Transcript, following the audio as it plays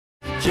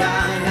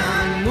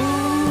Jangan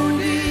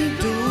mudik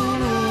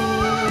dulu,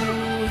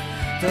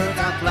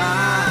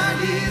 tetaplah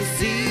di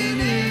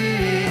sini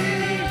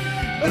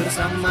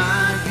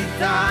bersama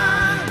kita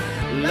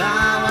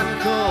lawan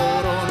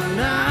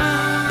corona.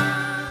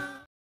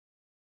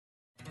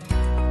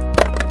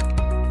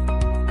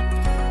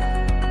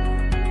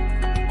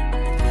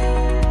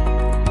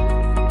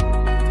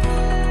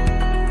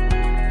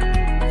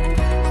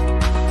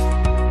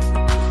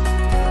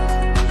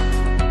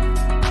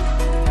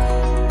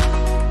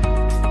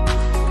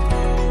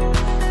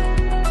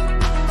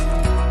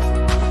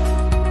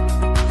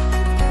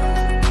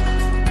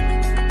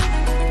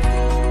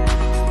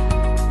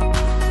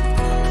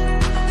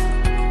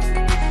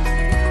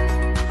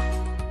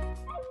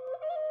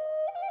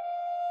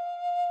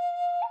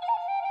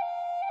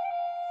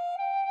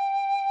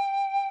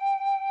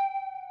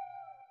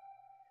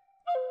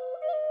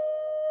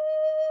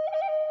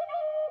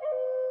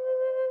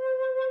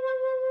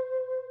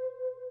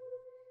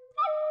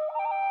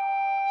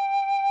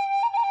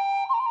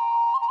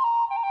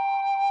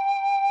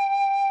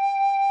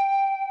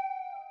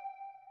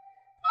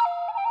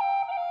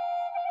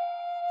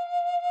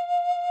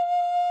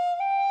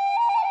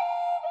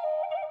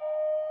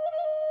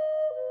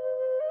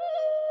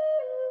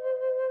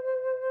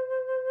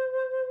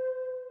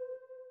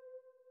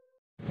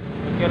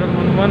 Oke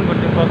teman-teman,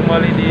 berjumpa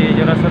kembali di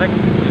Juraserek.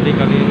 Jadi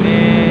kali ini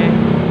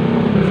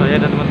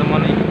saya dan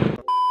teman-teman di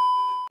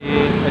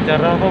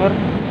acara apa, Bar?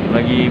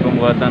 Lagi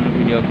pembuatan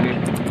video klip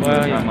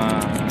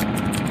bersama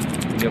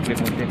video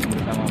klip musik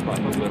bersama Pak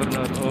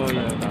Gubernur. Oh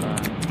iya, karena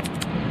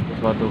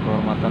suatu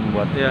kehormatan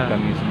buat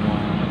kami semua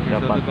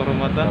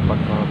dapat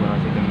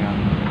kolaborasi dengan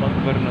Pak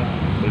Gubernur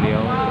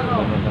beliau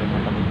Gubernur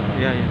Kalimantan Utara.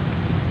 Iya.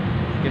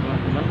 Oke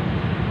teman-teman,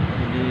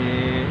 jadi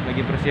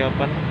lagi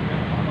persiapan.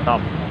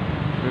 Mantap.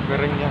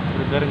 Preparing.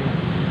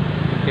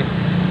 Oke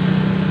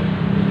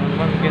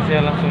teman-teman, mungkin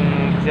saya langsung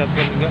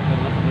siapkan juga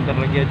karena sebentar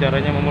lagi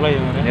acaranya memulai ya,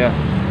 Mas ya.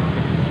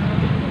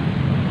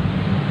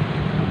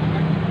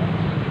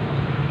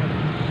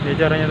 Di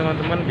acaranya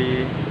teman-teman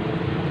di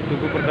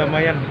Tugu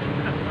Perdamaian.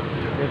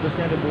 Di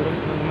atasnya ada burung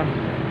teman-teman,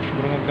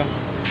 burung egang.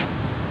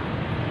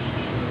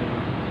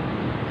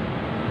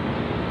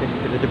 Oke,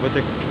 kita coba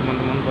cek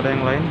teman-teman pada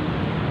yang lain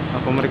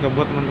apa mereka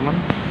buat teman-teman.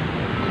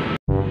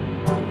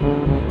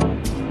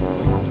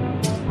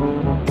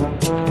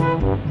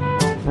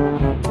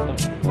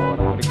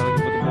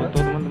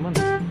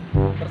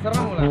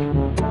 Terserah mulai.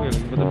 Oh ya,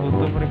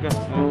 foto-foto mereka.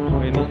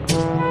 Oh, ini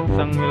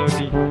sang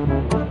melodi.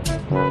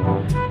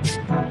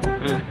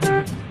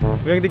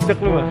 Yang TikTok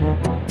lu, Mas.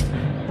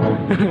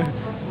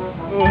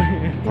 Oh.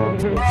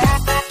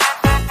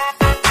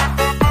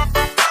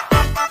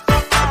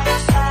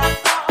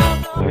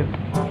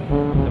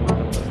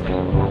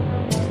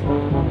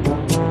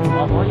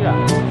 Oh ya.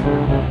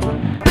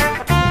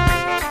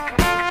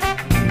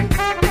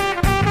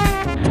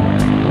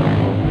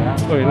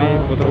 Oh, ini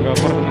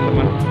fotografer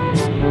teman-teman.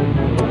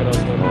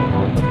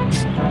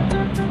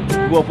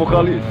 Gua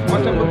vokalis.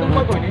 Macam betul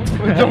Pak ini.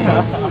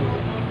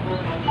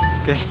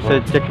 Oke,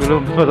 saya cek dulu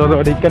foto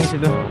ikan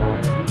situ.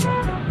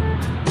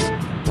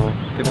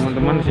 Oke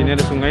teman-teman, di sini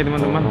ada sungai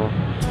teman-teman.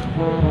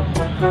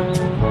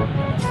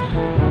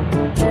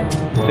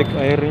 Cek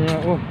airnya,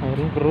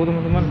 airnya keruh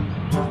teman-teman.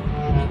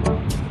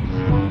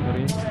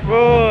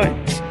 Woi,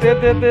 tet.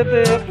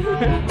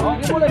 Oh,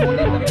 ini boleh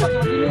mudik tapi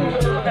pasal sini.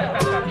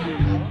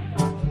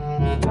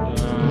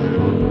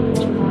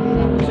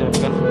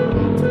 Siapkan.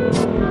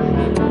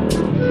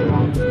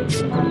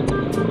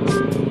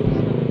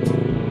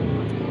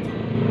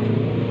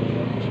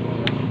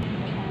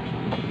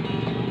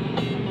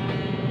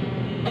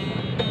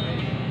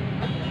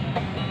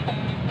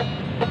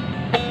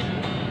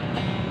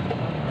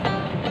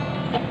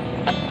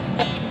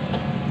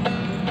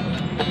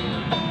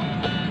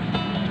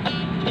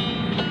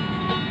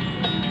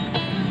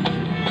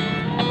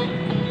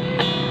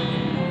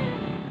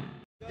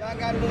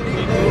 Jangan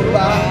mudik dulu,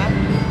 Bang.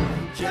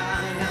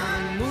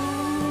 Jangan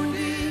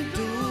mudik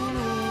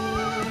dulu,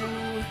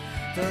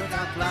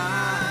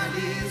 tetaplah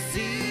di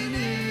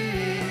sini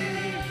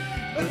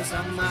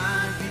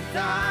bersama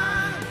kita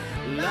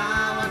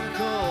lawan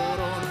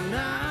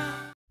corona.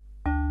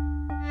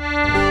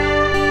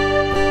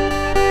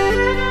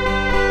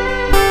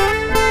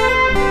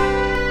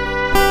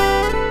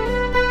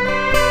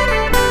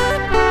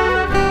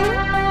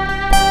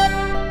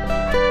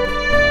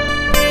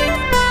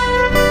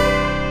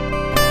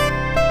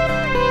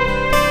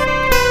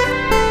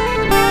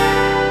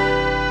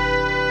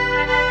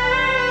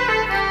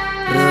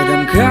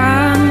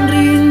 Redamkan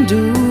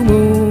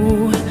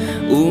rindumu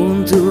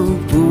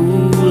untuk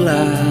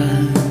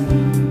pulang,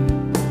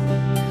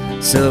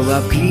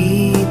 sebab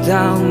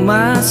kita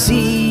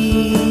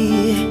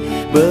masih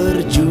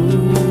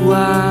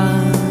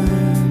berjuang.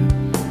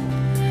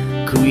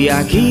 Ku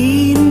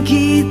yakin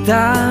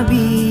kita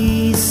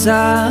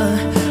bisa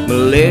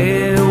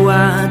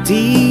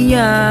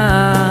melewatinya.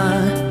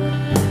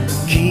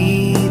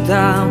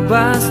 Kita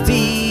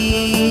pasti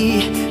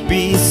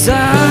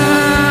bisa.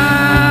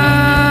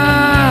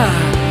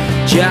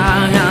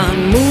 Jangan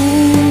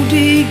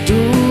mudik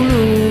dulu,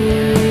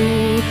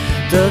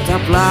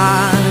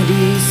 tetaplah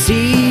di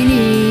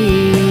sini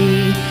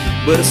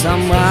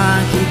bersama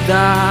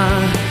kita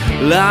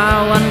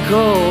lawan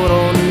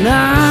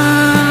corona.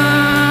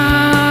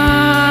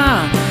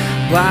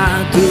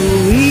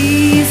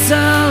 Patuhi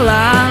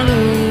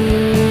selalu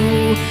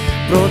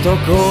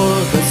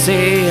protokol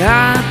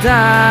kesehatan,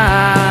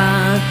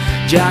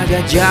 jaga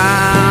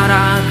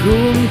jarak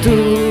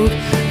untuk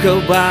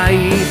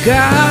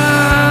kebaikan.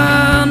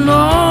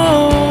 Oh.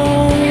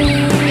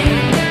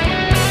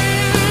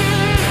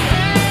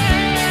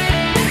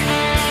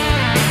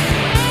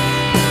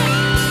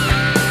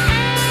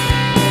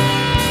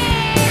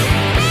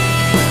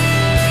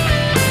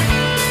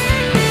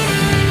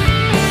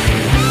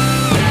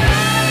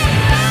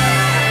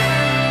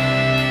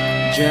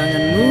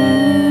 Jangan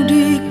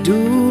mudik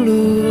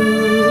dulu,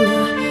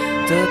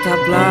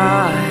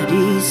 tetaplah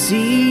di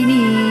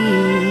sini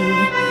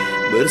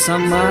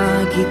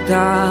bersama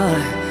kita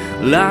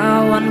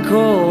lawan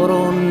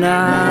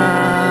corona.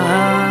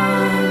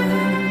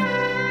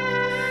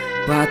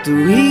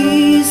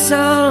 Patuhi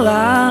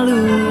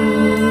selalu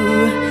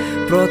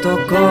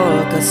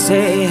protokol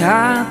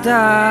kesehatan,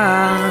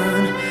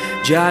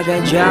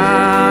 jaga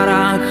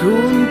jarak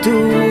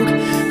untuk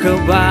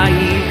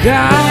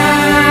kebaikan.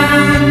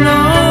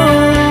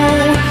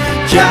 Oh,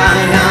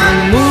 jangan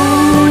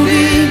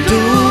mudik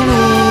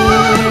dulu,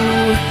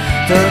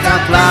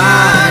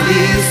 tetaplah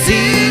di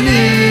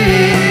sini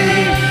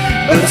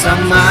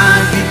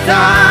bersama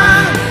kita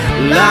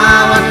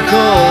lawan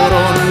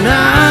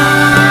corona.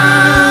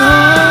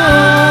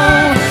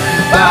 Oh,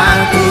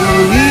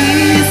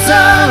 patuhi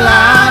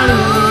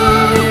selalu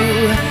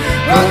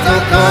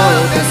protokol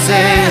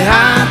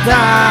kesehatan,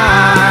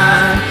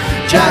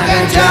 jaga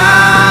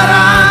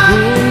jarak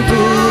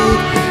untuk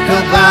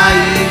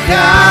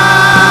kebaikan,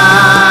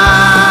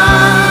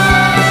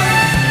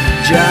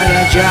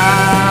 jaga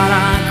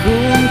jarak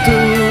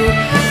untuk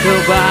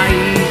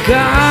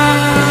kebaikan.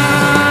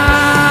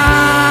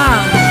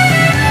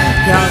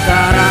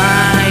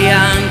 Kaltara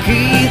yang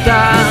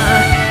kita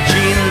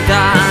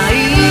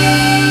cintai.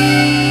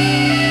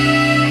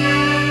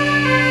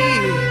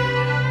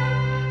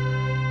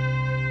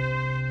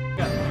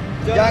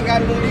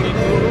 Jangan mudik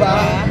dulu,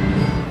 Bang.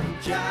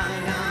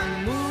 Jangan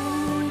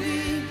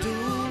mudik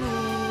dulu,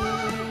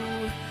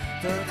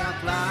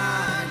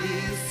 tetaplah di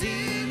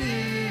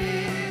sini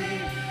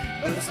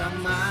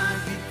bersama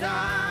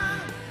kita.